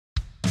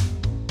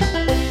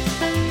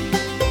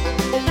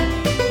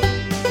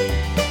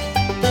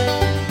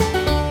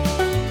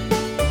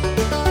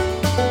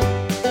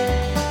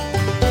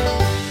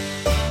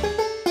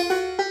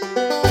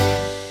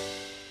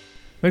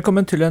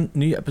Velkommen til en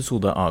ny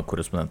episode av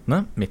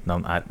Korrespondentene. Mitt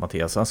navn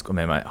Mathias Ask, og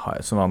med meg har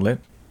jeg som vanlig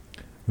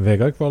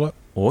Vegard Kvalle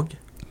og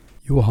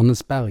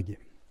Johannes Berg.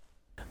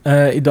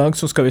 I dag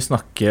så skal vi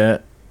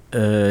snakke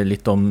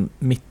litt om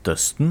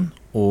Midtøsten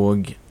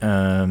og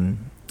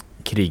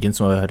krigen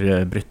som har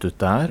brutt ut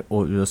der,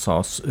 og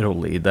USAs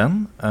rolle i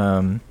den.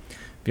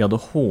 Vi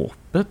hadde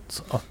håpet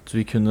at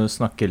vi kunne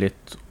snakke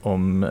litt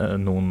om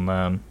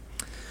noen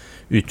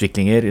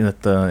utviklinger i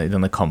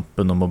denne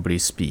kampen om å bli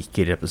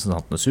speaker i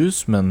representantenes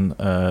hus, men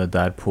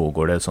der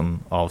pågår det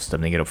sånn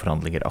avstemninger og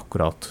forhandlinger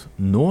akkurat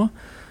nå.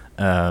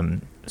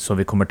 Så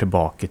vi kommer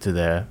tilbake til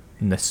det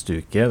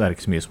neste uke. Det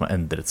ikke så mye som har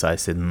endret seg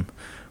siden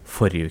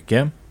forrige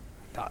uke.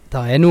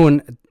 Der er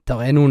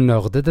noen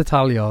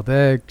nørdedetaljer,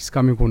 det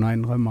skal vi kunne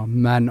innrømme,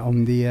 men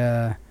om de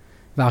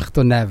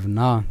verdt å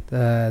nevne,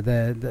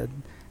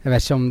 jeg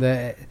vet ikke om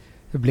det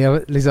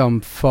blir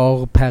liksom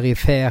for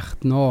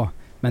perifert nå,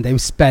 men det er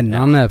jo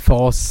spennende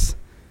for oss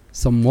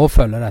som må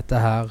følge dette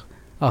her,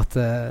 at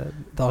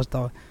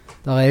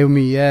der er jo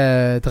mye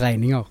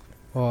dreininger,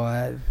 og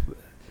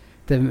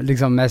det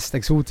liksom mest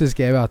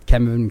eksotiske er jo at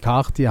Kevin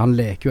McCarthy, han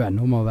leker jo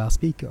ennå med å være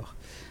speaker.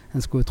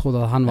 En skulle tro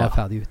at han var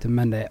ferdig ute,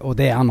 og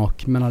det er han nok,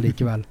 men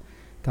allikevel.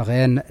 Der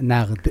er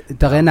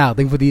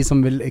nerding for de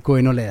som vil gå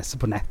inn og lese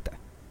på nettet.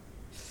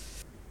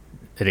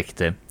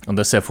 Riktig, og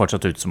det ser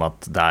fortsatt ut som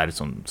at det er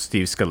sånn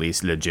Steve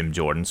Scalise eller Jim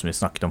Jordan som vi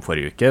snakket om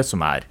forrige uke,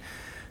 som er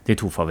de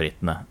to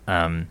favorittene.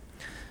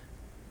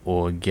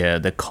 Og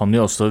det kan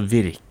jo også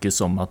virke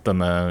som at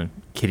denne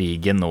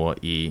krigen nå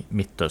i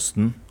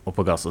Midtøsten og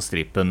på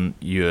Gazastripen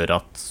gjør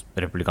at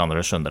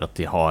republikanere skjønner at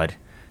de har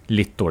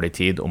litt dårlig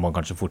tid og må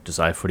kanskje forte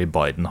seg, fordi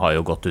Biden har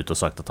jo gått ut og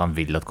sagt at han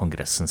vil at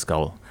Kongressen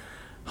skal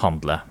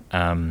handle.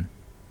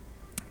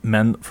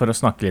 Men for å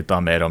snakke litt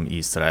mer om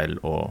Israel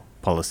og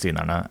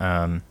palestinerne,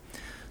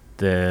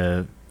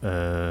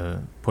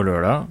 på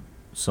lørdag,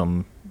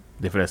 som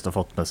de fleste har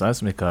fått med seg,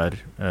 som ikke har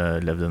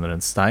levd under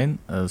en stein,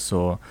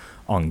 så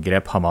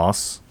angrep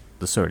Hamas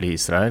det sørlige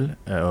Israel,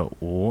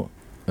 og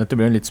dette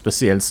ble en litt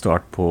spesiell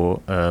start på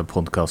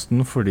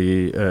podcasten,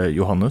 fordi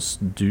Johannes,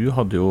 du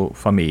hadde jo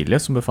familie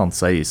som befant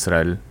seg i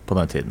Israel på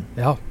den tiden.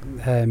 Ja,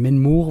 min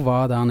mor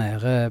var der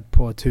nede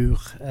på tur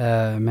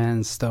med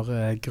en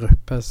større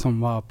gruppe som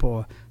var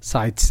på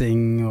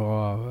sightseeing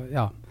og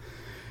ja.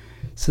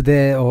 Så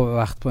det har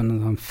vært på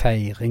en sånn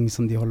feiring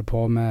som de holder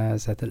på med,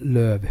 som heter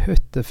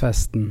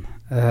Løvhyttefesten.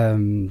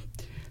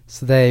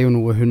 Så det er jo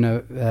noe hun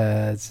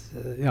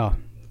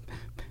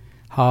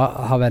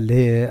har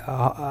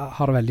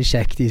det veldig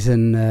kjekt i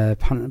sin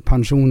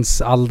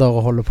pensjonsalder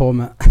å holde på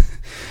med.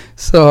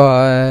 Så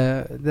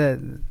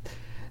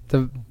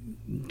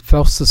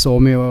først så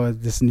vi jo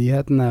disse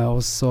nyhetene,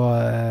 og så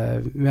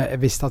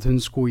jeg visste at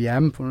hun skulle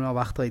hjem, for hun har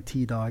vært der i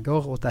 10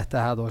 dager, og dette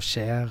her da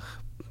skjer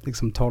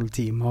liksom 12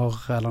 timer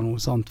eller noe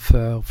sånt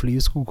før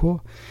flyet skulle gå,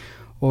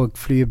 og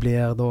flyet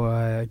blir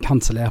da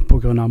kansellert på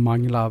grunn av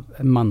mangel av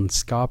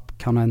mannskap,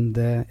 kan enn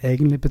det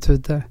egentlig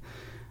betydde.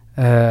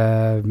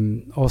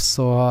 Og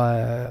så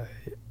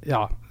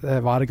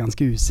var det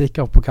ganske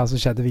usikker på hva som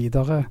skjedde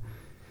videre.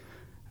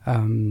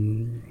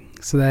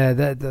 Så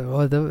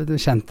det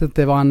kjente at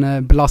det var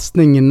en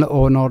belastning,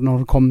 og når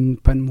det kom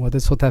på en måte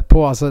så tett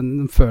på, altså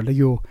føler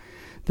jeg jo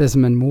det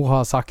som en mor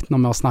har sagt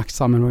når vi har snakket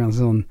sammen, var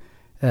ganske sånn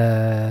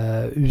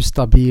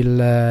ustabil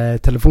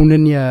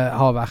telefonlinje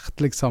har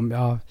vært liksom,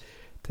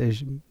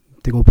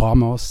 det går bra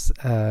med oss.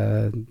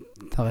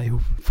 Der er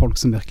jo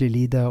folk som virkelig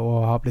lider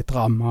og har blitt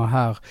rammet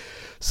her.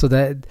 Så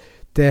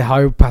det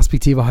har jo,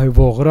 perspektivet har jo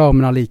vært der,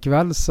 men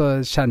allikevel så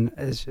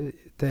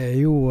det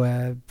er jo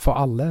for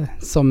alle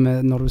som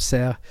når du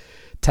ser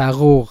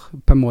terror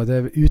på en måte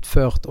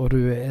utført, og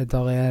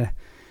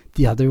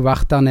de hadde jo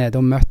vært der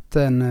nede og møtt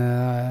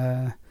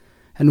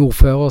en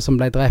ordfører som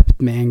ble drept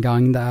med en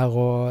gang der,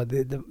 og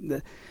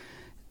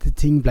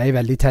ting ble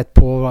veldig tett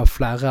på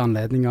flere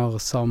anledninger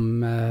som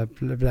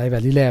ble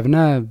veldig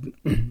levende.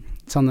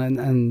 Sånn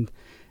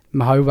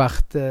vi har jo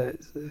vært,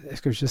 jeg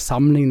skal jo ikke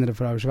sammenligne det,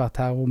 for det har jo ikke vært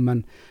terror, men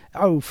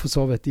for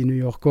så vidt i New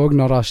York også,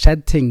 når det har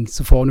skjedd ting,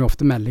 så får en jo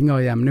ofte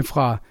meldinger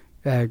hjemmefra,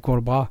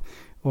 går det bra?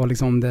 Og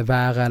liksom om det er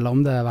vær, eller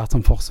om det har vært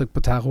sånn forsøk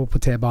på terror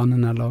på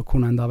T-banen, eller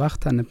hvor enn det har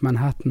vært henne på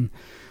Manhattan.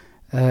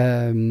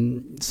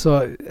 Så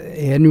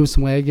er det jo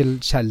som regel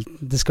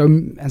en skal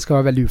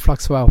være veldig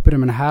uflaks for å være oppe i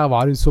det, men her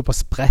var det jo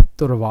såpass spredt,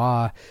 og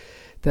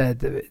det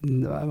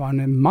var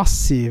en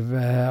massiv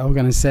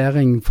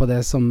organisering for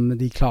det som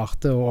de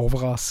klarte å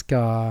overraske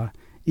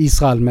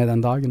Israel med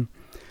den dagen.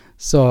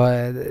 Så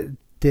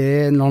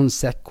det når man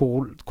ser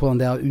hvordan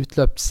det har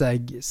utløpt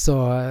seg, så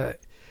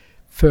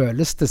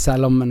føles det,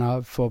 selv om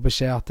man får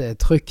beskjed at det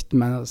er trygt,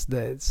 men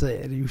så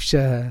er det jo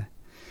ikke,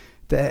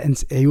 det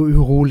er jo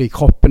urolig i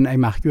kroppen. Jeg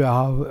merker jo,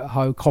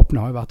 kroppen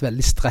har jo vært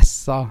veldig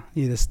stresset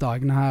i disse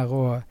dagene her,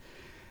 og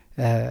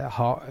jeg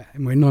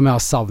må innrømme jeg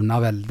har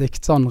savnet veldig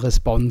sånn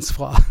respons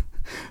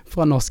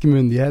fra norske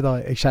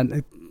myndigheter. Jeg kjenner,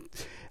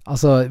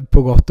 altså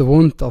på godt og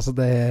vondt, altså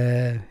det,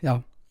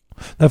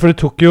 Nei, for det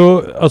tok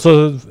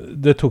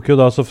jo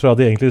da så fra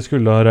de egentlig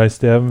skulle ha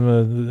reist hjem,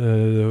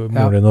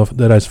 moren din og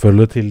det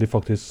reisefølget til de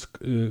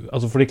faktisk,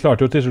 for de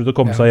klarte jo til slutt å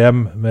komme seg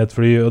hjem med et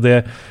fly,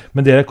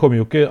 men det kom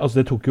jo ikke,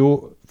 det tok jo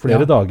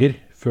flere dager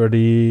før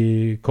de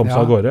kom seg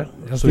av gårde.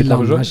 De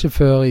landet ikke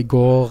før i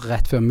går,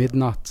 rett før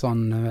midnatt,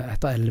 sånn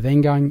etter 11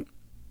 en gang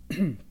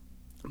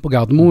på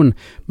Gardermoen,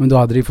 men da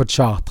hadde de fått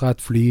chartret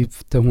et fly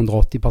til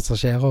 180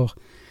 passasjerer,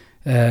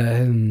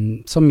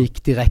 som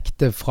gikk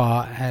direkte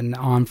fra en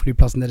annen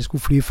flyplass enn det de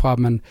skulle fly fra,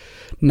 men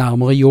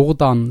nærmere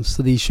Jordan,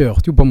 så de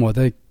kjørte jo på en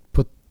måte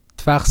på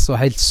tvers og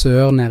helt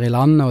sør ned i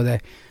landet, og det,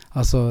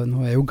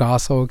 nå jo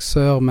Gaza også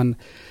sør, men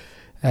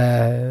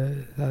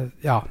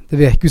det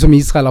virker jo som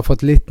Israel har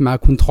fått litt mer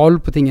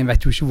kontroll på ting. Jeg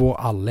vet jo ikke hvor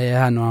alle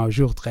her, nå har jeg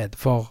ikke gjort redd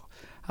for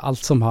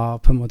alt som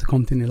har på en måte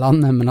kommet inn i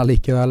landet, men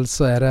allikevel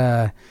så det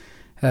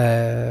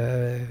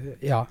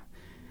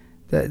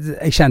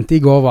jeg kjente i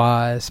går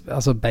var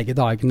begge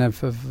dagene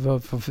for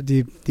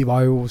de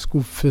var jo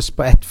skulle først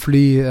på ett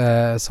fly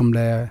som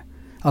ble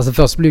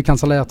første fly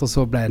kansellert, og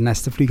så ble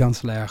neste fly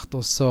kansellert,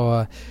 og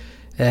så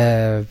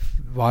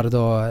var det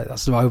da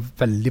det var jo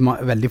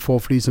veldig få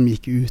fly som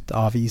gikk ut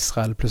av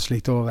Israel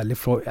plutselig, og veldig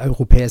få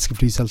europeiske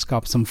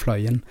flyselskap som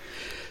fløy inn,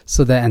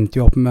 så det endte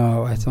jo opp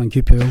med et sånn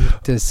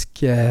kypriotisk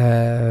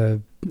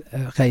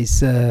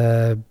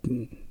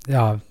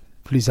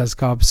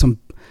flyselskap som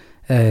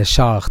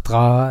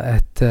chartra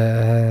et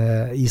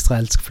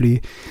israelsk fly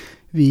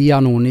via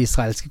noen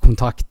israelske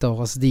kontakter.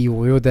 De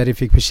gjorde jo det de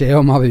fikk beskjed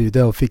om av UD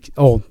og fikk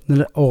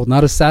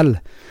ordne det selv.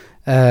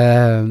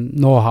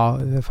 Nå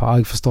har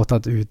jeg forstått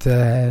at UD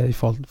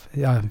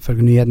ifølge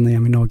nyhetene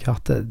hjemme i Norge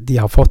at de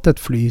har fått et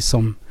fly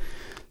som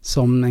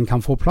en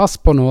kan få plass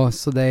på nå,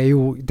 så det er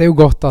jo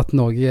godt at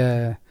Norge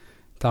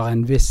tar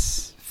en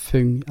viss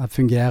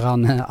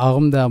fungerende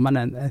arm der, men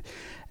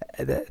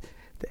det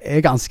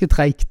ganske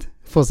tregt,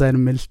 for å si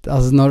det mildt.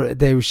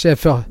 Det jo ikke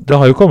før... Det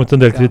har jo kommet en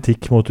del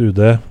kritikk mot UD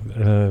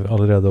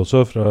allerede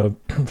også, fra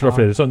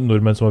flere sånne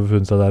nordmenn som har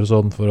befunnet seg der,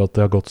 sånn, for at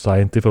det har gått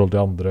sent i forhold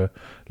til andre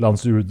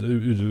lands UD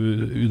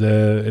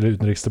eller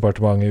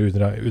utenriksdepartementet,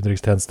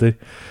 utenrikstjenester.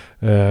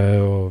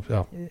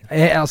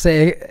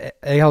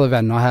 Jeg hadde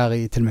venner her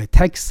i til og med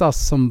Texas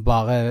som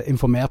bare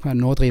informerte meg,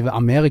 nå driver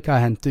Amerika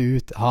og henter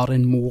ut, har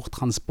en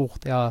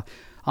mortransport,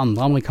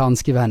 andre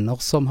amerikanske venner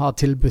som har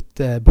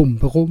tilbudt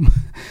bomberom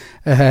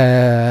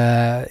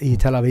i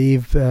Tel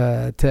Aviv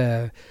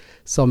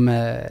som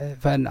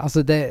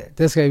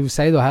det skal jeg jo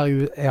si da her,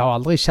 jeg har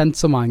aldri kjent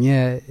så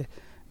mange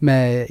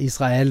med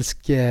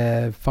israelske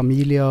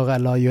familier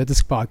eller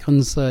jødisk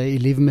bakgrunn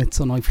i livet mitt,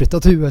 så når jeg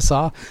flyttet til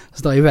USA, så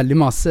det jo veldig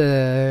masse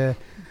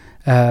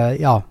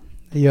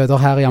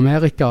jøder her i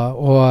Amerika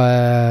og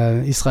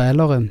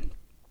israelere,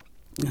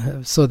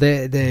 så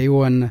det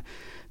jo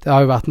det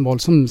har jo vært en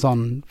voldsom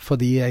sånn,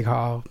 fordi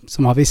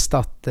som har visst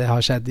at det har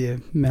skjedd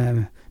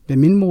med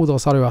min moder,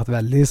 så har det jo vært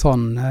veldig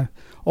sånn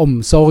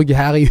omsorg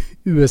her i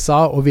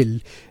USA og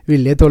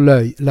vilje til å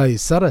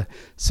løse det.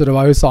 Så det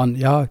var jo sånn,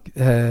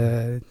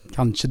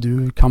 kanskje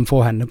du kan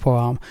få henne på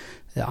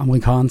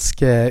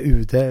amerikanske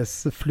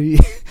UDs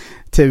fly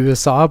til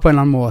USA på en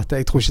eller annen måte.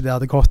 Jeg tror ikke det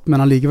hadde gått,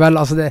 men allikevel,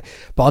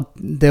 bare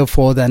det å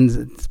få den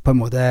på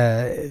en måte...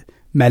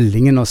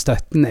 Meldingen og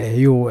støtten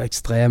jo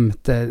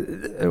ekstremt, det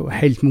jo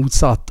helt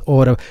motsatt,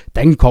 og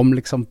den kom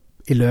liksom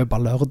i løpet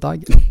av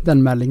lørdag,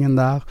 den meldingen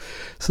der,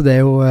 så det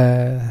jo,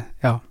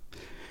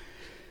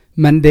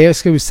 men det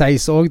skal jo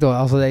sies også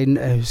da,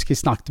 jeg husker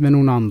jeg snakket med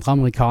noen andre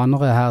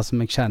amerikanere her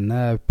som jeg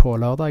kjenner på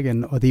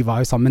lørdagen, og de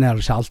var jo sammen,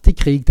 det ikke alltid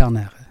krig der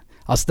nede,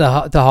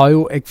 det har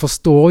jo, jeg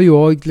forstår jo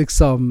også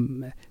liksom,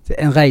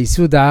 en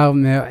reiser jo der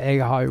med,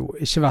 jeg har jo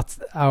ikke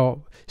vært, jeg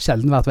har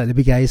sjelden vært veldig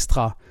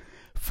begeistret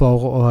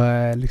for å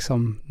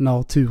liksom,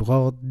 når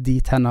turer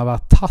dit har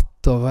vært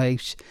tatt, og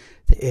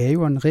det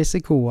jo en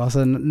risiko, i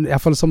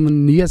hvert fall som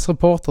en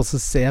nyhetsreporter så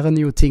ser en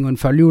jo ting, og en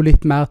følger jo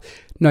litt mer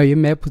nøye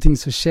med på ting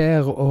som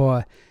skjer,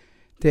 og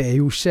det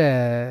jo ikke,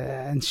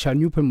 en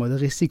skjønner jo på en måte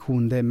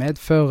risikoen det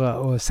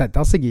medfører å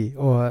sette seg i,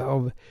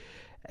 og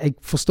jeg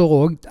forstår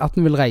også at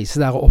en vil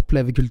reise der og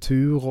oppleve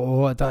kultur,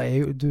 og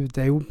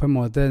det jo på en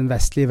måte den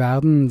vestlige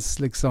verdens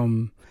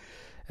liksom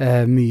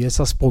mye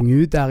som har sprunget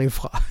ut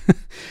derifra.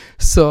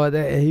 Så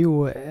det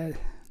jo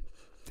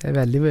det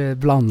veldig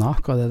blandet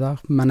akkurat det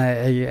der. Men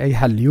jeg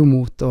heller jo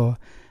mot å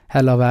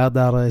heller være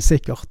der det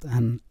sikkert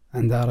enn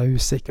der det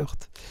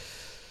usikkert.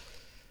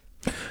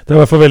 Det i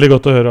hvert fall veldig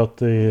godt å høre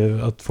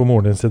at for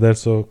moren din sin del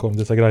så kom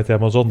de seg greit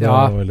hjem og sånn. Det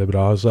var veldig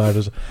bra. Så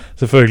det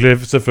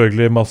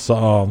selvfølgelig masse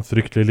annen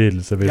fryktelig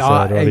lidelse vi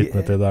ser og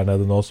vitne til der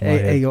nede nå, som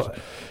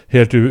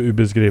helt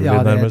ubeskrivelig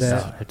nærmest.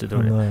 Helt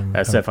utrolig.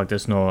 Jeg ser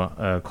faktisk nå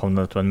kom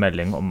det til en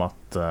melding om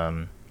at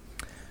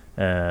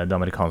det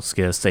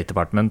amerikanske State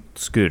Department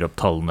skrur opp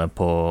tallene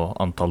på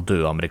antall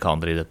døde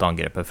amerikanere i dette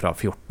angrepet fra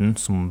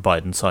 14, som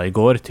Biden sa i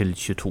går, til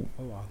 22.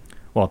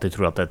 Og at de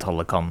tror at det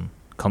tallet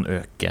kan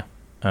øke.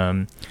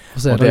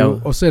 Og så det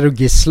jo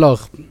gisler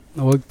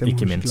og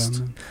ikke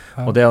minst.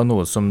 Og det jo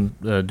noe som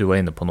du var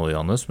inne på nå,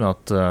 Johannes, med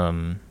at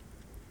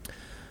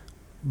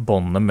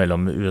båndene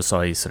mellom USA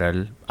og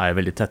Israel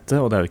veldig tette,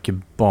 og det jo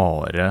ikke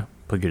bare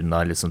på grunn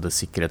av liksom det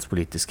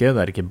sikkerhetspolitiske,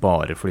 det ikke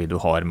bare fordi du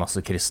har masse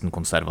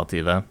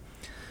kristenkonservative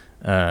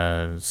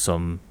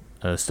som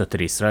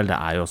støtter Israel, det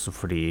jo også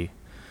fordi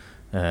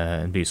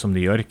en by som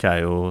New York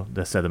jo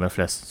det stedet med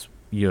flest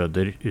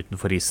jøder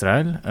utenfor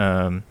Israel.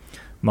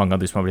 Mange av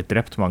de som har blitt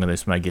drept, mange av de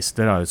som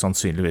gisler, har jo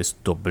sannsynligvis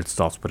dobbelt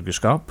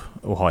statsborgerskap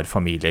og har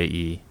familie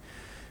i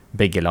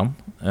begge land.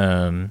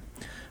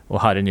 Og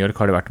her i New York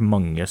har det vært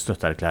mange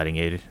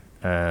støtteerklæringer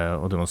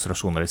og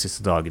demonstrasjoner de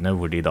siste dagene,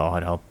 hvor de da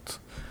har hatt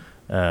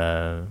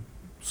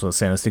så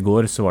senest i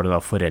går så var det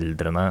da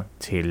foreldrene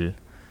til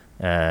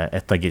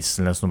et av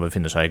gislene som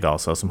befinner seg i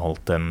Gaza som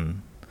holdt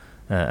en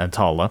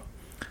tale.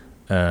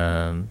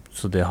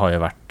 Så det har jo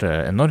vært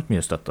enormt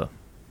mye støtte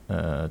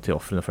til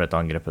offrene for dette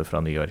angrepet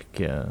fra New York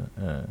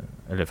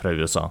eller fra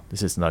USA de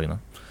siste dagene.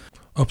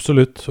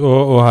 Absolutt,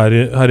 og her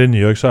i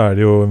New York så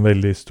det jo en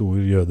veldig stor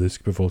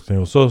jødisk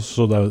befolkning også,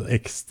 så det jo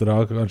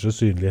ekstra kanskje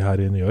synlig her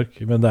i New York,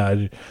 men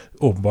det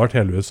åpenbart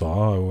hele USA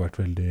har jo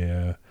vært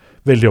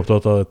veldig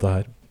opptatt av dette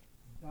her.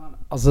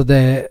 Altså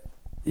det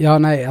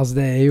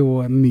jo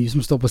mye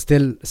som står på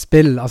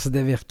spill. Altså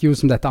det virker jo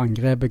som dette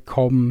angrepet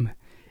kom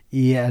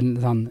i en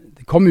sånn,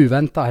 det kom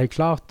uventet helt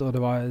klart, og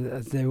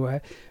det jo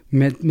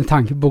med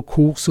tanke på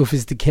hvor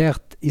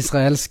sofistikert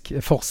israelsk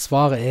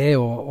forsvar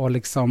og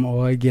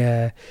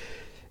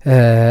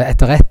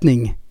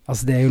etterretning.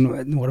 Altså det jo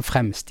noe av det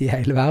fremste i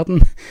hele verden,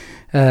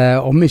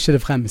 om ikke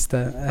det fremste.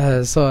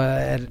 Så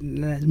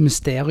det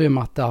mysterium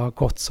at det har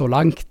gått så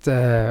langt,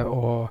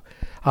 og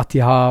at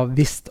de har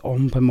visst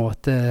om på en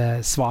måte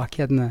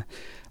svakhetene.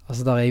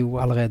 Altså det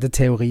jo allerede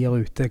teorier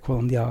ute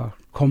hvordan de har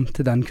kommet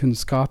til den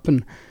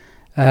kunnskapen.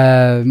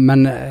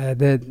 Men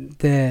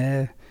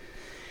det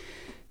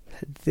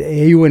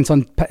jo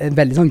en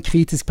veldig sånn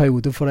kritisk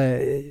periode, for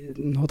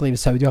nå driver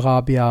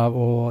Saudi-Arabia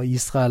og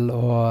Israel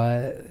og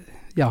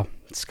de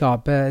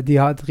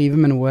driver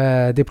med noe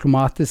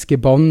diplomatiske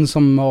bånd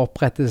som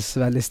opprettes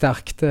veldig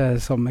sterkt,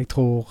 som jeg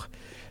tror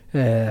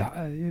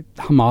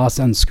Hamas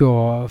ønsker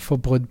å få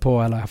brudd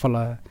på, eller I hvert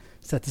fall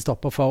sette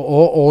stopper for,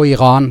 og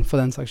Iran for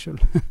den saks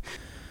skyld.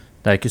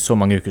 Det ikke så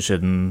mange uker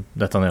siden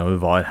Netanyahu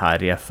var her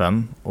I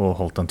FN og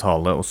holdt en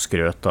tale og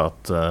skrøt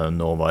at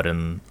nå var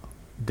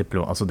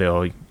altså det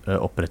å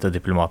opprette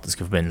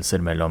diplomatiske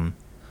forbindelser mellom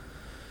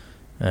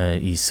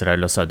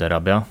Israel og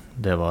Saudi-Arabia,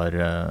 det var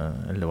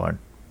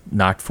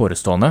nært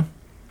forestående.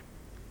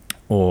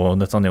 Og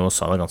Netanyahu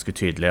sa det ganske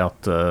tydelig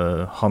at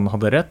han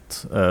hadde rett,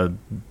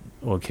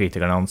 og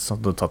kritikerne hans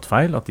hadde tatt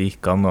feil, at det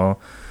gikk an å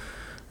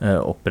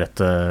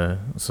opprette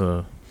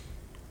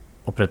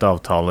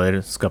avtaler,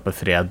 skape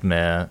fred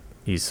med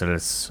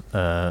Israels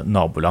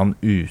naboland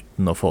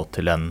uten å få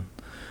til en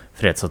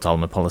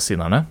fredsavtale med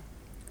palestinerne.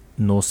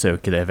 Nå ser jo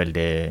ikke det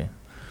veldig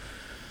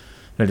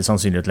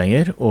sannsynlig ut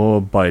lenger,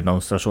 og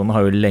Biden-administrasjonen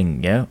har jo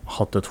lenge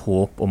hatt et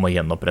håp om å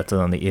gjenopprette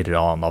denne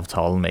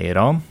Iran-avtalen med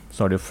Iran.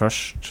 Så har de jo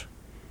først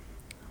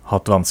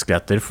hatt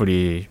vanskeligheter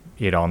fordi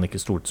Iran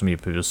ikke stolte så mye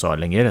på USA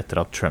lenger etter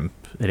at Trump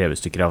rev I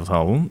stykker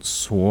avtalen.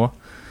 Så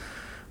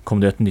kom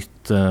det et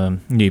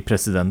ny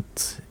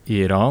president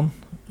I Iran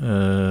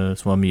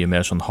som var mye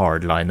mer sånn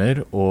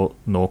hardliner, og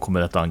nå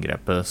kommer dette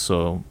angrepet,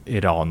 så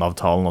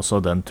Iran-avtalen også,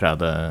 den tror jeg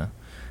det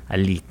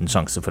liten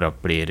sjanse for at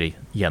blir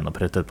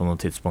gjenopprettet på noe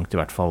tidspunkt, I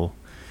hvert fall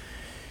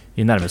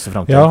I nærmeste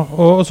fremtid. Ja,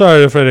 og så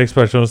det flere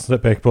eksperter som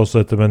peker på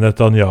også dette med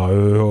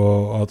Netanyahu,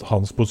 og at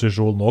hans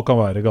posisjon nå kan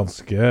være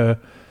ganske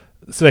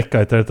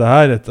svekket etter dette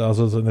her,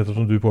 altså nettopp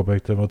som du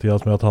påpekte,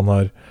 Mathias, med at han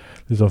har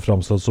liksom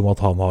framstått som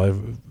at han har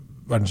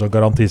vært en sånn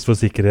garantist for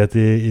sikkerhet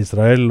I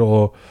Israel,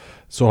 og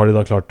så har de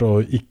da klart å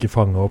ikke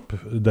fange opp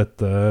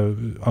dette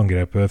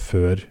angrepet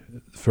før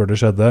det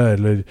skjedde,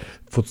 eller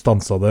fått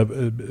stanset det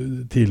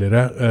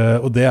tidligere,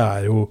 og det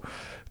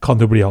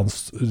kan jo bli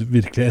hans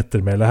virkelige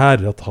ettermæle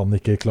her, at han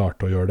ikke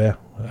klarte å gjøre det.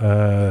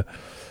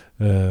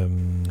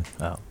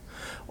 Ja.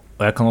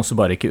 Og jeg kan også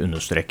bare ikke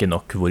understreke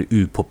nok hvor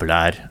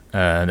upopulær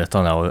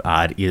Netanyahu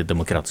I det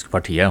demokratiske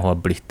partiet, og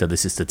har blitt det de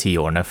siste 10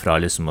 årene, fra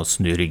liksom å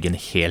snu ryggen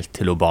helt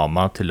til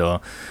Obama, til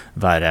å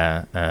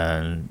være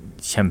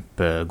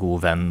kjempegod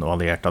venn og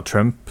alliert av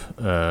Trump,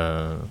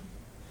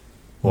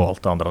 og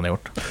alt det andre han har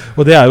gjort.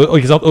 Og det jo,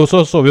 ikke sant, og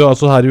så vi jo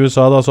altså her I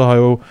USA da, så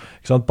har jo,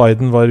 ikke sant,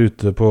 Biden var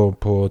ute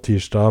på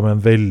tirsdag med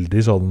en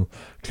veldig sånn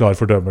klar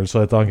fordømmelse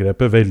av dette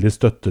angrepet, veldig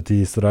støtte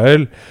til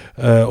Israel,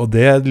 og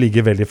det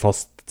ligger veldig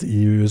fast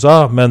I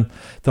USA, men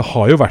det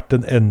har jo vært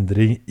en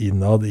endring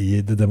innad I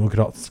det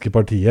demokratiske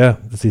partiet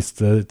det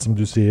siste, som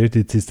du sier,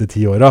 de siste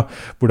 10 årene,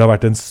 hvor det har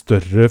vært en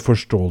større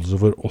forståelse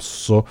for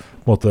også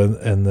på en måte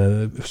en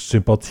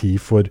sympati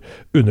for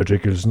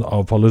undertrykkelsen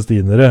av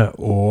palestinere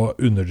og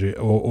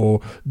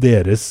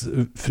deres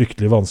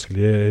fryktelig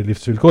vanskelige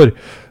livsvilkår,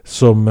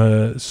 som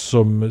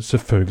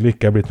selvfølgelig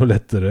ikke blitt noe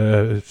lettere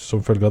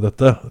som følge av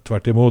dette.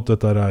 Tvert imot,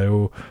 dette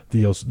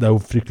det jo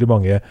fryktelig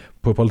mange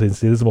på palestinsk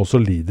side som også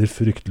lider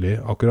fryktelig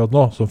akkurat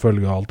nå, som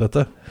følge av alt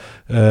dette.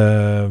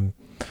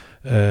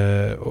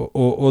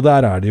 Og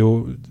der det jo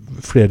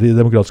flere I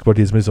demokratiske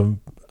partier som liksom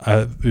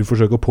vil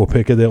forsøke å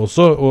påpeke det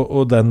også,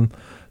 og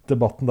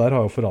debatten der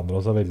har jo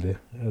forandret seg veldig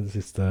de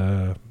siste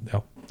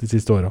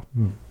årene.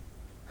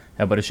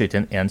 Jeg bare skyter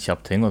inn en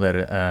kjapp ting, og det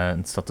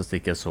en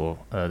statistikk jeg så.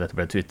 Dette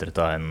ble twittret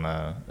av en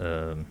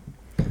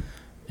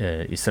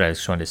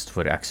israelsk journalist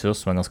for Axios,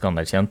 som ganske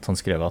anerkjent. Han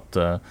skrev at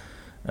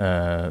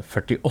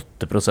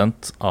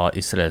 48% av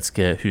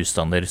israelske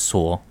husstander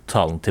så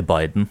talen til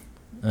Biden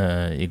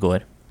i går.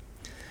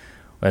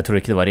 Og jeg tror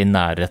ikke det var i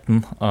nærheten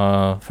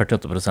av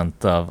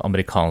 48% av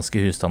amerikanske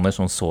husstander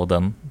som så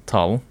den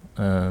talen.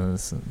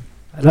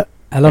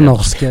 Eller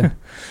norske.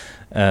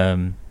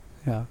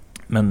 Ja.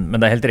 Men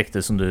det helt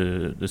riktig som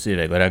du sier,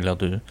 Vegard. Jeg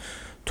glad du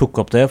tok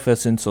opp det, for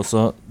jeg synes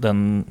også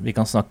vi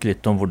kan snakke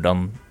litt om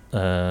hvordan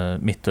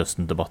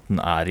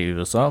Midtøsten-debatten i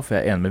USA, for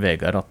jeg enig med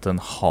Vegard at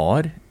den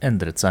har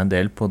endret seg en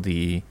del på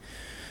de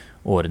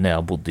årene jeg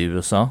har bodd i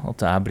USA, at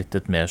det blitt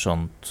et mer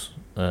sånt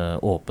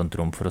åpent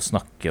rom for å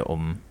snakke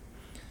om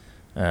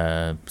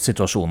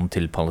situasjonen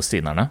til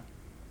palestinerne.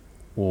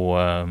 Og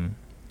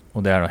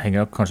det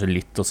henger kanskje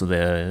litt også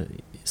det,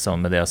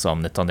 sammen med det jeg sa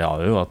om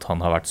Netanyahu, at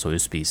han har vært så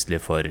uspiselig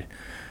for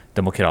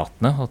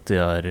demokratene, at de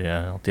har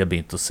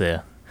begynt å se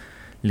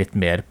litt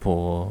mer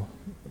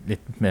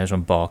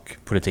sånn bak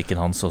politikken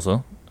hans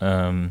også.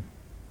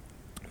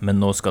 Men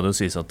nå skal det jo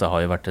sies at det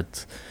har jo vært et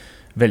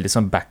veldig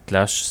sånn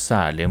backlash,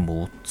 særlig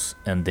mot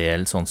en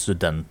del sånn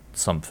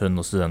studentsamfunn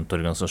og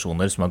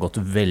studentorganisasjoner som har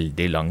gått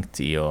veldig langt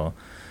i å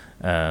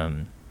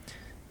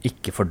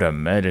ikke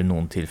fordømme, eller i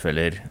noen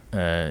tilfeller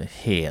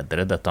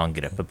hedre dette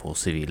angrepet på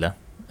sivile.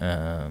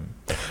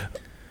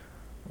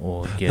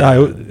 Det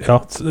jo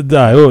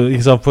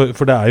ikke sant,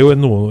 for det jo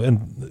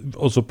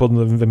også på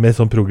den mer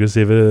sånn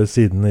progressive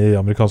siden i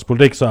amerikansk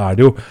politikk, så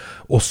det jo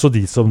også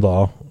de som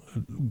da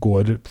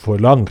går for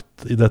langt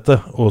i dette,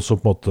 og som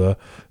på en måte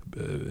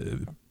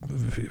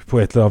på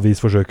et eller annet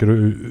vis forsøker å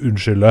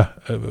unnskylde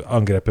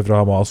angrepet fra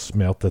Hamas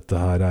med at dette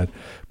her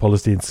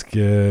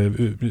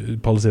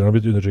palestinerne har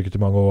blitt undertrykket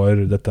i mange år,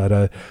 dette her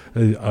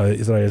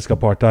israelsk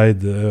apartheid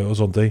og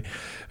sånne ting.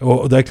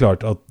 Og det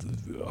klart at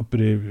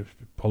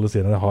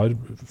palestinerne har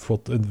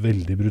fått en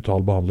veldig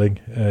brutal behandling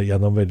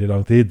gjennom veldig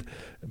lang tid,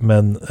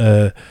 men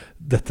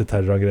dette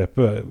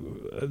terrorangrepet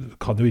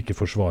kan jo ikke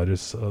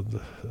forsvares av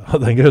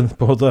den grunn,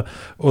 på en måte.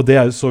 Og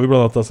det så vi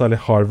blant annet,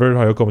 særlig Harvard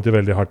har jo kommet i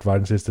veldig hardt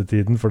vern siste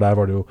tiden, for der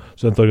var det jo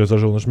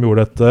studentorganisasjoner som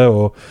gjorde dette,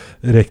 og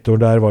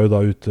rektoren der var jo da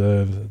ute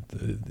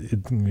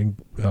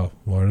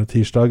var det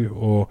tirsdag,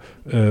 og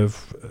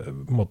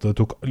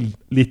tok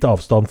litt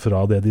avstand fra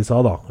det de sa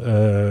da.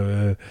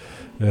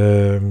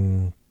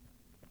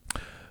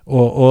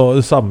 Og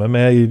det samme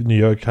med i New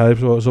York her,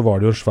 så var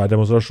det jo en svær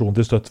demonstrasjon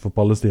til støtte for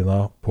Palestina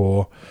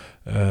på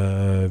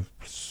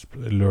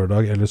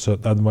lørdag, eller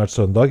det må være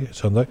søndag.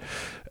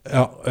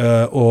 Ja,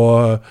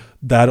 og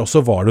der også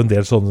var det en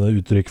del sånne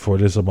uttrykk for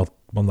liksom, at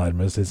man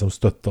nærmest liksom,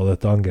 støttet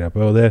dette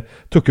angrepet, og det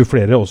tok jo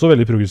flere også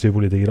veldig progressive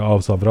politikere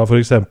avstand fra. For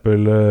eksempel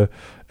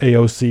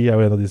AOC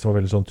jo en av de som var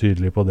veldig sånn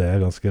tydelige på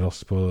det, ganske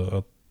raskt på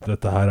at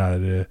dette her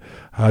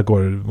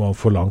går man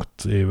for langt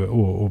i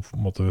å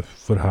måtte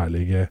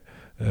forherlige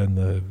en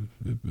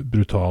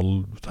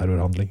brutal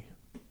terrorhandling.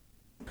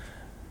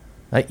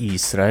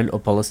 Israel og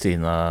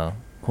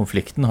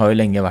Palestina-konflikten har jo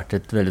lenge vært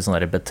et veldig sånn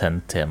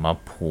betent tema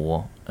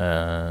på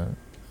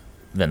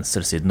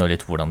venstresiden, og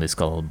litt hvordan de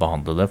skal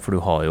behandle det, for du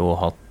har jo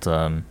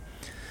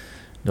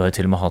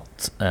til og med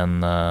hatt en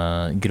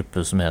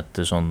gruppe som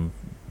heter sånn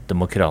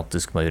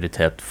Demokratisk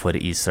majoritet for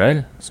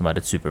Israel, som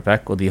et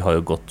superpack, og de har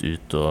jo gått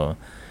ut og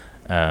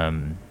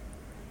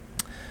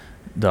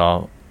da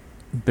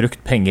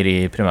brukt penger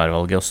i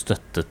primærvalget og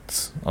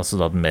støttet altså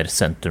da den mer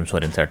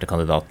sentrumsorienterte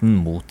kandidaten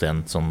mot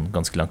en sånn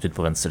ganske langt ut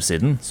på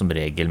venstresiden, som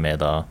regel med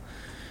da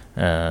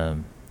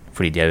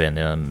fordi de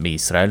uenige med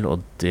Israel, og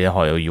det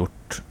har jo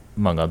gjort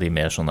mange av de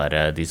mer sånn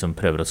de som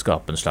prøver å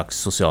skape en slags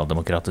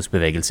sosialdemokratisk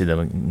bevegelse i det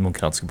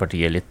demokratiske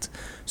partiet litt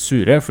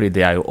sure, fordi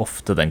det jo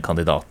ofte den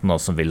kandidaten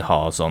som vil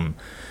ha sånn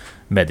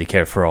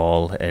Medicare for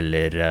all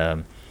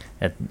eller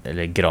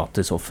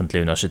gratis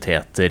offentlige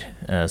universiteter,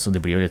 så de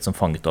blir jo litt sånn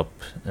fanget opp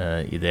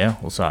i det,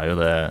 og så jo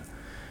det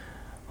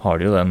har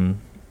de jo den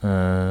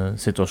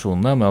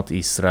situasjonen med at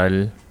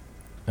Israel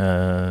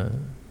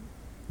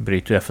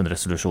bryter jo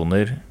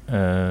FN-resolusjoner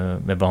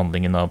med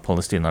behandlingen av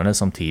palestinerne,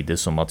 samtidig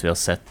som at vi har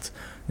sett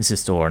de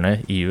siste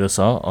årene i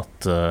USA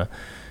at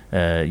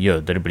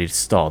jøder blir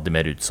stadig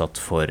mer utsatt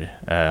for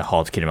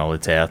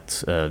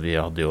hatkriminalitet. Vi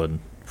hadde jo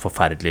en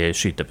forferdelig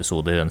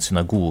skyteepisode i en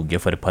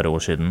synagoge for et par år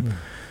siden.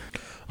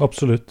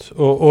 Absolutt,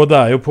 og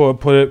det jo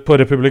på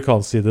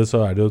republikansk side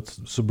så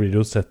blir det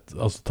jo sett,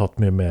 altså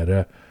tatt mye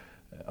mer,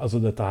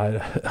 altså dette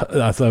her,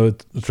 det jo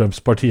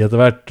Trumps parti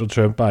etter hvert, og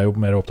Trump jo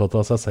mer opptatt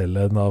av seg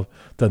selv enn av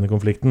denne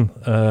konflikten,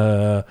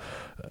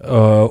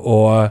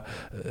 og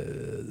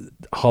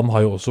han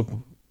har jo også,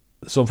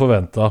 som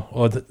forventet,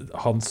 og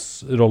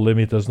hans rolle i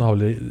Midtøsten har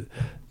vel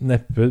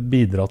neppe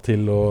bidratt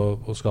til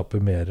å skape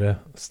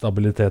mer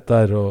stabilitet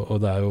der, og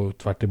det jo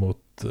tvert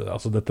imot,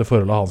 altså dette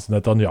forholdet hans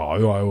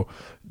Netanyahu har jo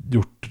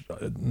gjort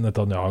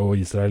Netanyahu og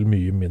Israel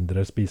mye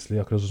mindre spiselig,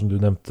 akkurat som du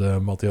nevnte,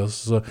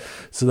 Mathias.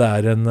 Så det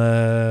en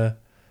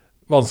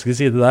vanskelig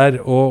side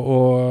der,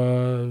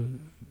 og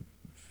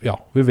ja,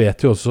 vi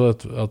vet jo også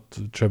at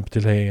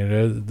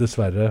Trump-tilhengere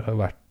dessverre har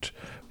vært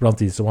blant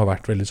de som har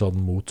vært veldig sånn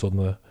mot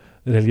sånne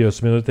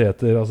religiøse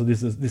minoriteter, altså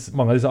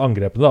mange av disse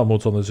angrepene da,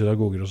 mot sånne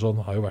synagoger og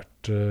sånn, har jo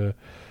vært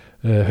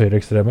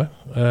høyreekstreme,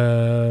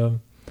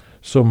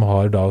 som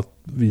har da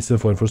vist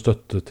en form for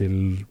støtte til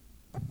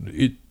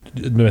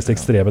de mest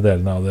ekstreme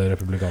delene av det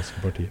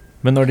republikanske partiet.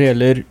 Men når det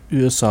gjelder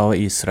USA og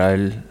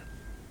Israel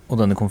og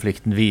denne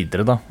konflikten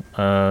videre da,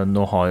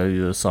 nå har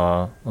jo USA,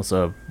 altså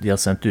de har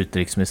sendt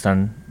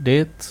utenriksministeren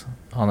dit,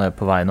 han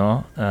på vei nå,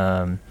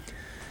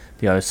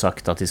 de har jo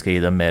sagt at de skal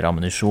gi dem mer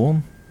ammunisjon,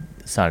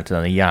 særlig til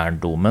denne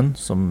jerndomen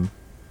som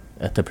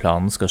etter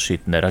planen skal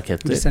skyte ned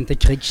raketter. De sendte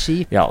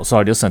krigsskip. Ja, og så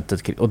har de jo sendt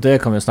og det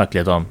kan vi jo snakke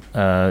litt om.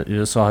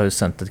 USA har jo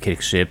sendt et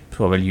krigsskip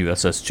på vel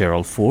USS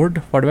Gerald Ford,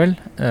 var det vel?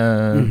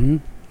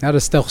 Ja,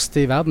 det største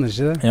i verden,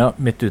 ikke det? Ja,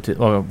 midt ute,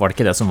 var det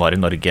ikke det som var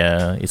i Norge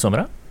i sommer?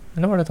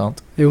 Eller var det et annet?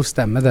 Jo,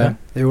 stemmer det. Ja.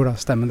 Jo da,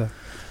 stemmer det.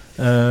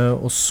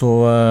 Og så...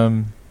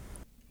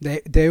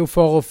 Det jo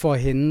for å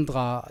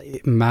forhindre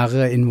mer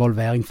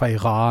involvering fra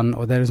Iran,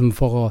 og det liksom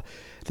for å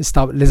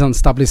litt sånn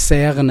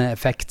stabiliserende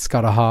effekt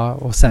skal det ha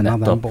å sende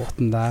den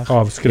båten der.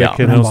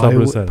 Avskrekkende og stabiliserende. Den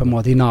var jo på en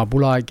måte i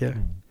nabolaget.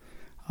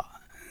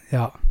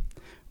 Ja.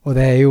 Og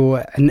det jo,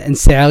 en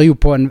ser jo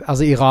på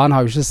altså Iran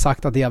har jo ikke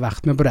sagt at de har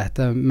vært med på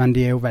dette, men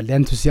de jo veldig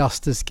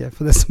entusiastiske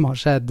for det som har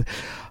skjedd.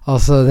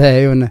 Altså det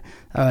jo en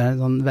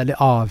sånn veldig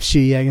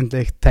avsky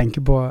egentlig,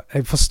 tenker på.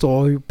 Jeg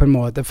forstår jo på en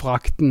måte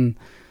forakten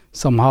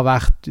som har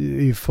vært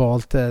i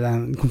forhold til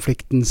den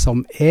konflikten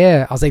som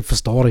altså jeg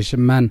forstår det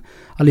ikke, men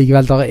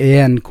allikevel der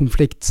en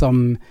konflikt som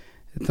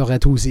der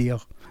to sider.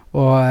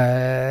 Og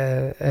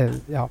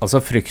ja.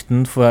 Altså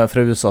frykten fra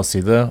USAs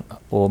side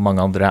og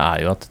mange andre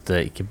jo at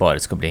det ikke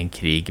bare skal bli en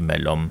krig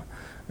mellom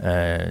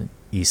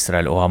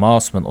Israel og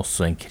Hamas, men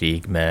også en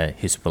krig med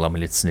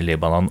Hizbollah-militsen i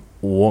Libanon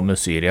og med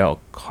Syria, og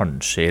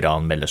kanskje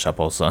Iran melder seg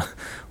på også.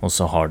 Og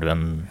så har du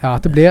en... Ja,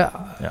 at det blir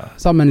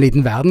som en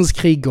liten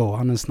verdenskrig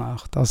gående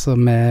snart, altså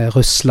med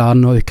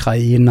Russland og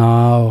Ukraina,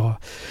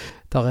 og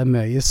der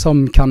mye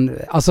som kan...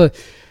 Altså,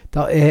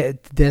 der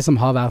det som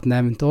har vært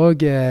nevnt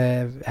også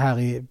her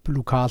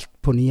lokalt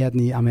på nyheten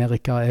i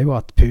Amerika jo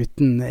at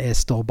Putin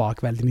står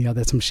bak veldig mye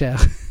av det som skjer.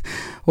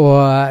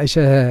 Og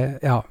ikke,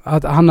 ja,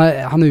 at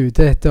han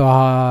ute etter å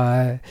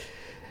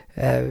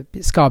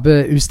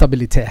skape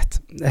ustabilitet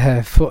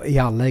i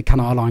alle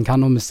kanaler han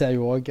kan, og vi ser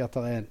jo også at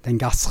det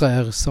en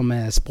gassrør som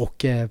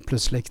sprukket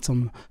plutselig,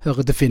 som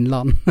hører til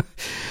Finland.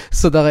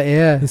 Så der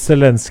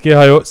Zelensky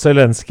har jo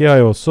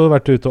også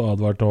vært ute og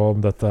advart nå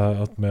om dette,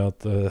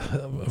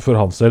 for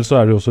hans del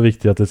så det jo også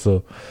viktig at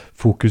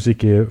fokus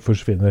ikke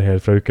forsvinner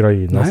helt fra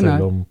Ukraina,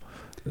 selv om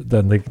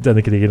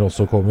denne krigen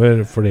også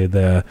kommer, fordi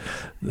det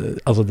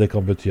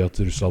kan bety at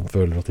Russland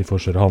føler at de får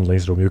større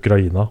handlingsrom i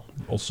Ukraina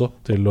også,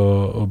 til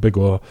å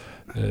begå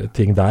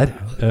ting der,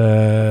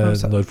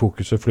 når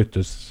fokuset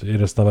flyttes i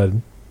resten av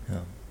verden.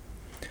 Ja.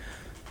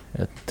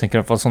 Jeg tenker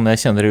i hvert fall sånn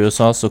jeg kjenner i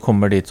USA, så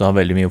kommer de til å ha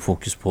veldig mye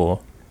fokus på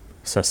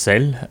seg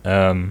selv,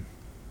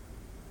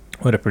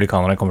 og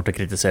republikanerne kommer til å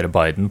kritisere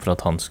Biden for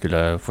at han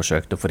skulle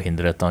forsøkt å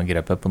forhindre dette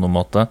angrepet på noen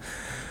måte.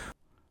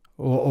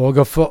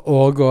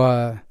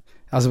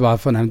 Altså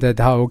bare for å nevne det,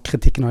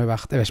 kritikken har jo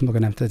vært, jeg vet ikke om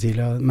dere nevnte det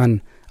tidligere,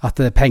 men at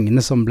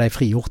pengene som ble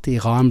frigjort i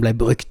Iran ble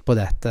brukt på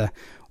dette,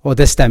 og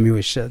det stemmer jo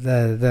ikke.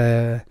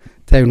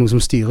 Det jo noe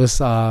som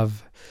styres av,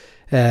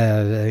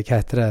 hva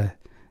heter det,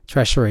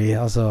 Treasury,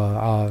 altså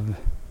av...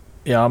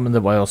 Ja, men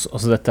det var jo også,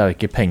 altså dette jo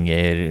ikke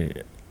penger,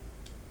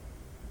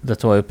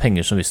 dette var jo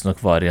penger som visst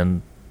nok var i en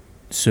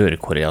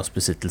Sør-Koreas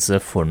besittelse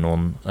for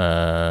noen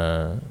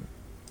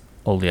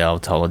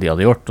oljeavtaler de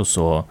hadde gjort, og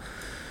så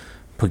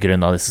på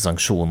grunn av disse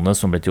sanksjonene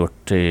som ble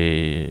gjort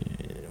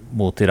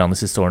mot Iran de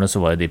siste årene,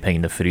 så var jo de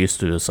pengene fryst.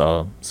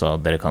 USA sa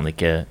dere kan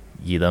ikke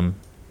gi dem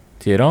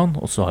til Iran,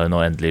 og så har jo nå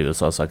endelig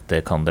USA sagt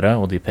det kan dere,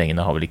 og de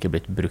pengene har vel ikke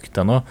blitt brukt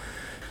ennå.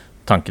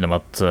 Tanken om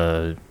at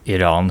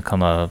Iran kan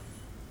ha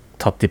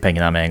tatt de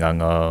pengene med en gang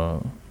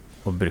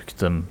og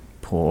brukt dem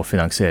på å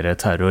finansiere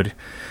terror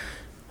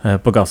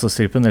på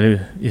Gazastripen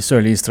eller i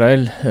sørlig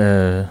Israel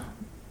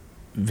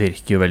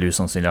virker jo veldig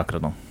usannsynlig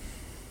akkurat nå.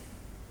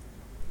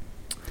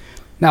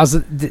 Nei,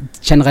 altså,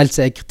 generelt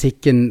så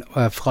kritikken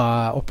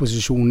fra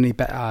opposisjonen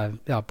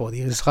både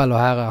i Israel og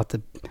her at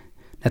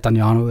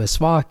Netanyahu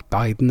svak,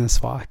 Biden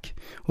svak,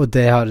 og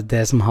det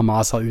det som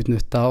Hamas har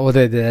utnyttet, og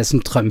det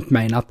som Trump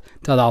mener at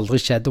det hadde aldri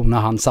skjedd under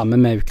han,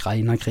 sammen med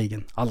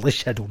Ukraina-krigen. Aldri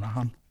skjedd under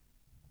han.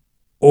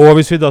 Og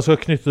hvis vi da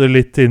skal knytte det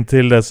litt inn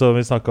til det som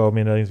vi snakket om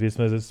innledningsvis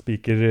med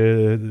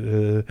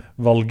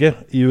speakervalget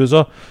i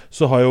USA,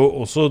 så har jo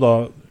også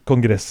da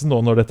Kongressen,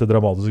 og når dette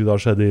dramatiske da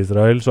skjedde i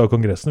Israel, så har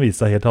Kongressen vist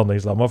seg helt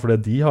handlingslammet, for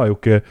de har jo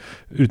ikke,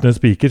 uten en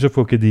speaker, så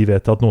får ikke de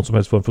vedtatt noen som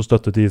helst form for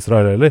støtte til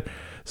Israel heller.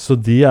 Så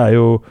de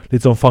jo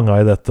litt sånn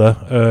fanget i dette,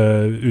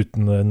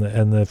 uten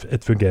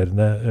et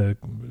fungerende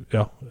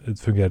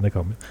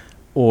kammer.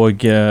 Og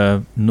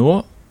nå,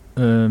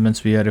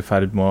 mens vi i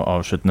ferd med å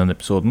avslutte denne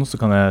episoden, så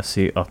kan jeg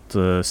si at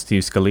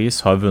Steve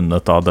Scalise har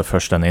vunnet av det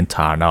første denne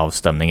interne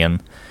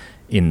avstemningen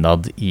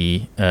innad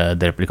i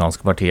det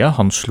republikanske partiet.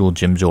 Han slo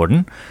Jim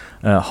Jordan.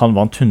 Han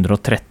vant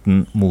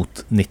 113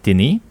 mot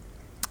 99,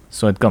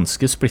 så et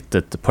ganske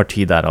splittet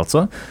parti der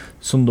altså.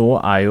 Så nå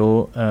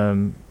jo,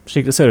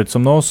 slik det ser ut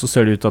som nå, så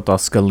ser det ut at da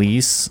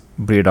Scalise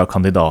blir da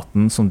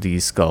kandidaten som de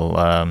skal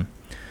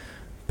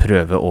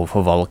prøve å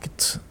få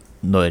valgt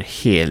når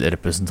hele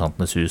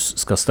representantenes hus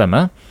skal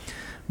stemme.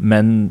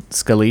 Men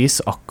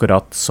Scalise,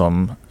 akkurat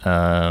som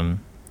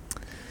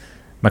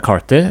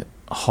McCarthy,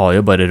 har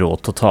jo bare råd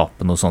til å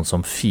tape noe sånt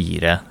som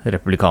 4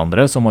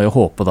 republikanere, så må jo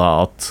håpe da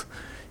at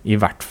i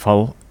hvert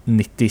fall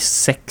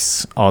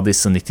 96 av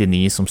disse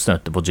 99 som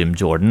stemte på Jim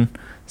Jordan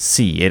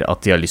sier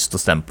at de har lyst til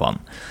å stemme på han.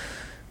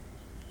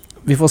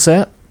 Vi får se.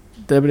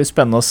 Det blir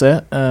spennende å se.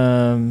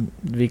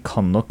 Vi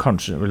kan nok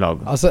kanskje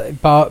lage...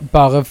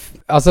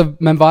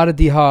 men hva det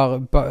de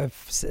har...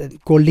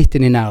 Gå litt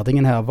inn i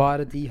nerdingen her. Hva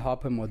det de har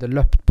på en måte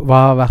løpt på? Hva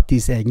har vært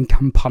deres egen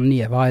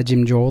kampanje? Hva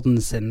Jim Jordan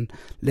sin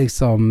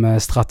liksom,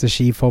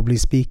 strategi for å bli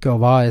speaker?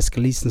 Hva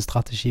Scalisens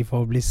strategi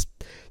for å bli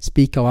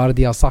speaker? Hva det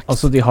de har sagt?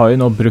 Altså, de har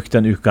jo nå brukt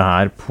en uke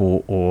her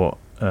på å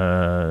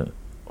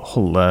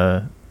holde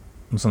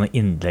sånne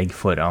innlegg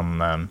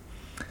foran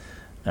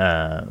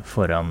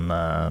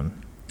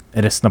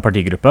resten av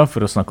partigruppa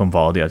for å snakke om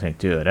hva de har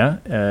tenkt å gjøre.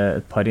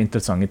 Et par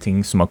interessante ting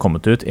som har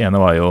kommet ut. Ene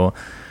var jo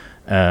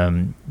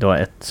det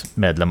var et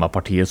medlem av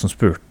partiet som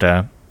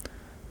spurte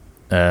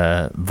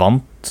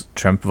vant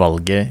Trump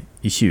valget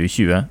i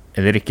 2020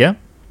 eller ikke?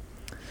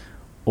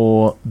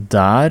 Og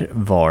der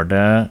var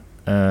det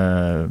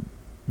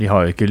vi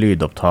har jo ikke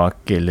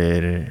lydopptak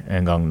eller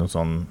engang noen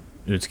sånn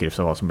utskrift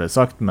av hva som ble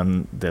sagt,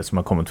 men det som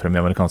har kommet frem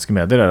i amerikanske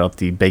medier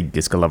at de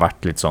begge skal ha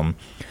vært litt sånn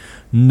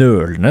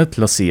nølende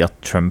til å si at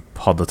Trump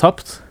hadde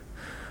tapt,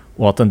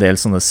 og at en del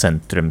sånne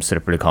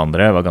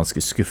sentrumsrepublikanere var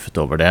ganske skuffet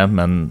over det,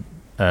 men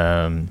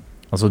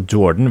altså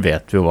Jordan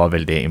vet vi jo var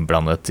veldig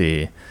innblandet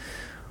i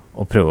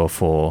å prøve å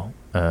få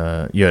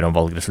gjøre om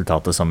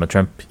valgresultatet sammen med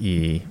Trump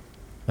i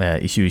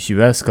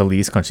 2020.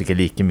 Scalise kanskje ikke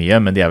like mye,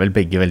 men de vel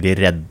begge veldig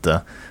redde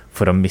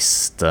for å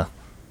miste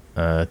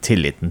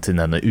tilliten til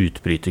denne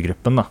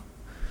utbrytergruppen da.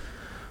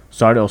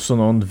 Så det også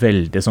noen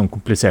veldig sånn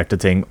kompliserte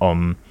ting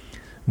om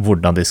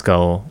hvordan de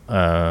skal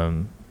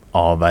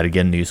avverge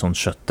en ny sånn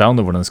shutdown,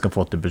 og hvordan de skal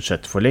få til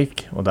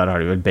budsjettforlik. Og der har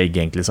de vel begge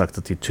egentlig sagt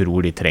at de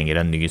tror de trenger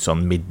en ny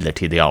sånn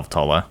midlertidig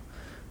avtale,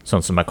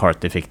 sånn som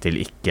McCarthy fikk til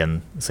ikke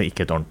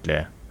et ordentlig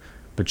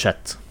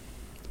budsjett.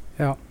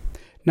 Ja.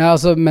 Nei,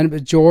 altså, men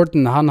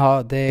Jordan, han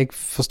har, det jeg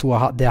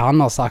forstår, det han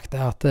har sagt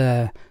at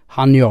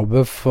han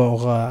jobber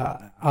for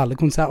alle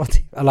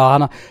konservative, eller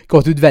han har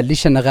gått ut veldig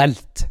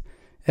generelt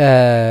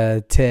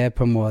til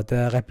på en måte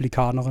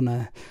replikanerne.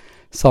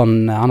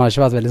 Sånn, han har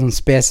ikke vært veldig sånn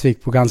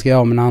spesifikk på hva han skal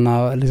gjøre, men han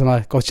har liksom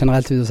gått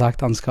generelt ut og sagt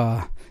at han skal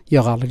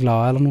gjøre alle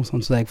glade eller noe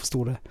sånt, så jeg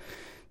forstod det.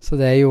 Så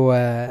det jo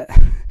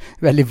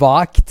veldig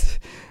vagt,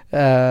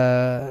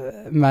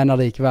 men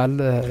allikevel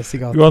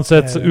sikkert...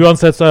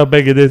 Uansett så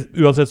begge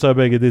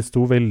de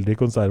to veldig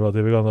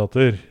konservative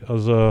kandidater.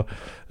 Altså,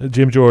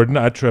 Jim Jordan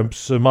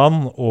Trumps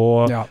mann,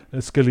 og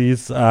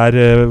Scalise har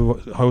jo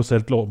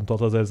selv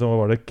omtalt seg selv som, hva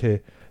var det,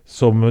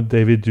 som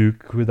David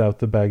Duke without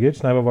the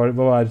baggage? Nei,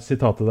 hva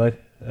sitatet der?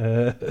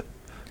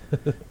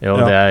 Jo,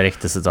 det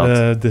riktig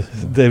sitat.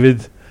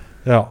 David,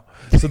 ja.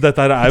 Så dette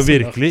her jo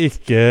virkelig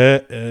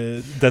ikke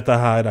dette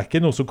her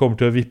ikke noe som kommer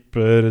til å vippe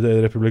det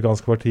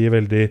republikanske partiet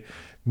veldig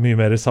mye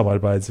mer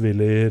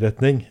samarbeidsvillig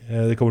retning.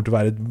 Det kommer til å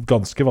være et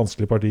ganske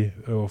vanskelig parti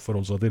å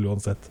forholde seg til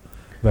uansett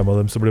hvem av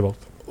dem som blir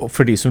valgt. Og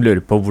for de som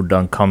lurer på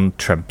hvordan kan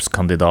Trumps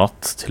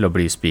kandidat til å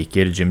bli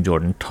speaker, Jim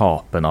Jordan,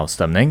 tape en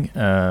avstemning,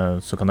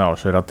 så kan jeg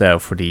avsløre at det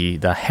jo fordi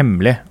det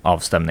hemmelig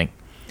avstemning.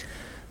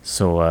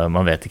 Så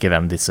man vet ikke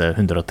hvem disse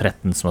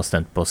 113 som har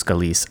stemt på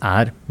Scalise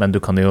men du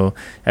kan jo,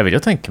 jeg vil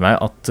jo tenke meg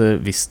at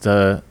hvis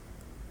det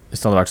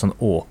hadde vært sånn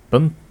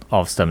åpen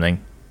avstemning,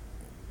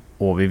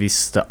 og vi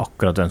visste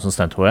akkurat hvem som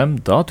stemte på dem,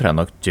 da tror jeg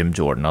nok Jim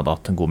Jordan hadde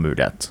hatt en god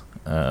mulighet.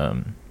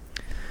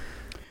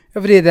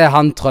 Ja, fordi det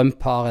han Trump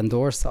har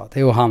endorset.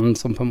 Det jo han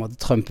som på en måte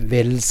Trump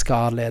vil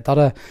skal lede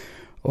det.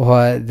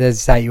 Og det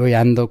sier jo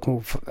igjen da,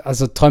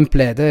 altså Trump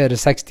leder det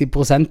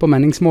 60% på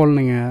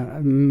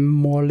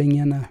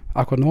meningsmålingene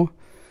akkurat nå.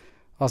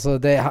 Altså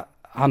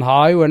han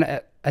har jo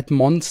et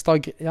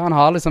monster, ja, han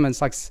har liksom en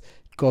slags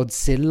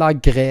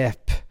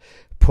Godzilla-grep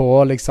på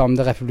liksom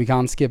det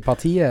republikanske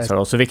partiet. Så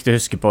det også viktig å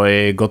huske på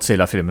i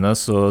Godzilla-filmene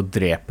så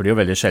dreper de jo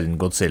veldig sjelden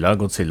Godzilla.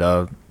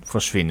 Godzilla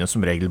forsvinner jo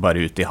som regel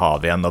bare ut i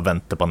havet igjen og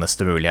venter på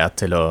neste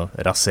mulighet til å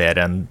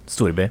rasere en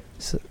storby.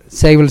 Så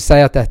jeg vil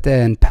si at dette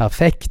en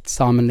perfekt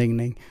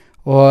sammenligning.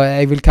 Og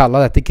jeg vil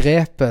kalle dette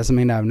grepet som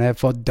jeg nevner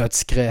for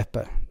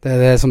dødsgrepet. Det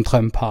det som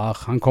Trump har.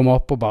 Han kommer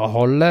opp og bare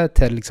holder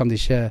til liksom det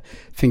ikke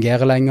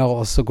fungerer lenger,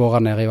 og så går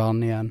han ned i vann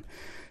igjen.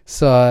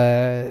 Så,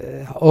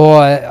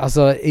 og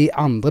altså i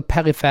andre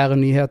perifere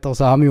nyheter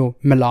så har vi jo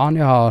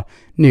Melania har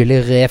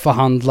nylig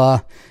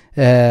reforhandlet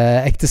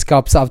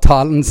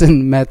ekteskapsavtalen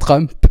sin med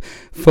Trump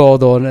for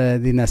da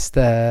de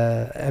neste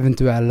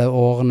eventuelle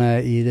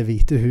årene i det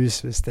hvite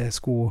hus, hvis det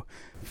skulle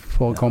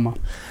forekomme.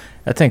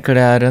 Jeg tenker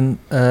det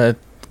et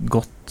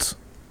godt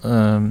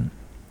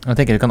Jeg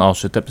tenker vi kan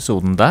avslutte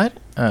episoden der,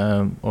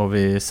 og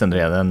vi sender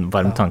igjen en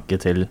varm tanke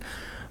til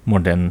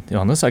moren din,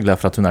 Johannes. Jeg glad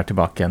for at hun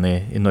tilbake igjen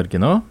i Norge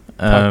nå.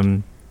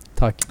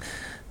 Takk.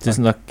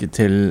 Tusen takk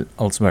til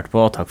alle som hørte på,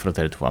 og takk for at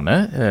dere to var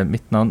med.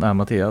 Mitt navn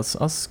Mathias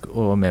Ask,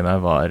 og med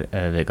meg var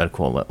Vegard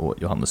Kåle og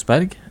Johannes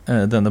Berg.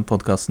 Denne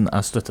podcasten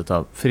støttet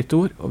av Fritt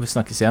Ord, og vi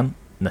snakkes igjen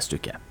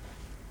neste uke.